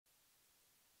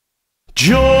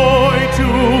Joy to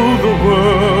the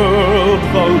world,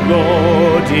 the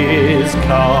Lord is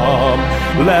come.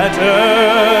 Let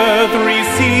earth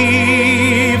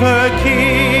receive her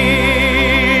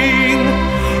King.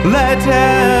 Let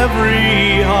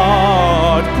every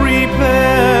heart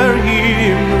prepare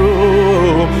him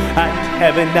room. And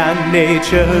heaven and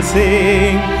nature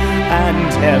sing,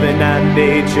 and heaven and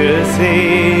nature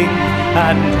sing,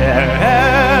 and heaven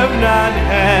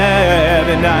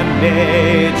and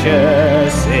nature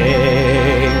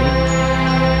sing.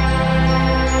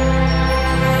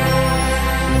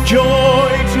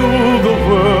 Joy to the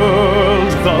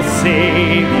world, the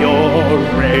Savior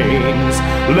reigns.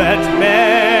 Let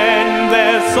men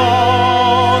their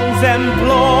songs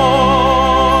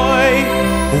employ,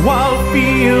 while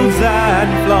fields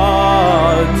and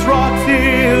floods, rocks,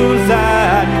 hills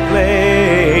and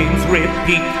plains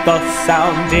repeat the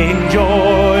sounding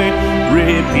joy,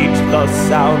 repeat the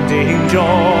sounding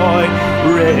joy,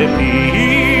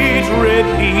 repeat,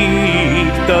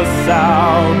 repeat the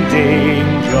sounding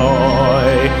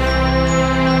joy.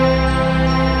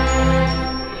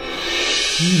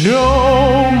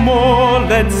 No more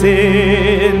let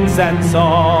sins and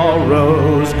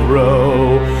sorrows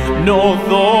grow, nor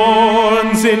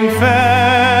thorns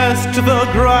infest the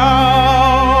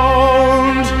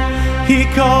ground. He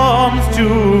comes to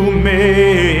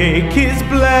make his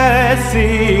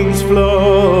blessings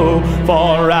flow,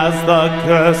 for as the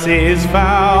curse is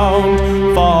found,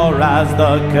 for as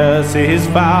the curse is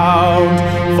found,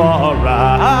 for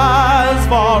as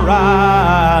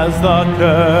the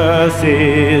curse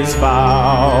is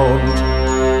found.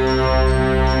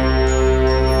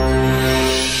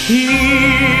 He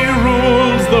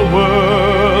rules the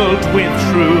world with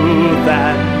truth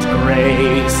and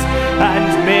grace.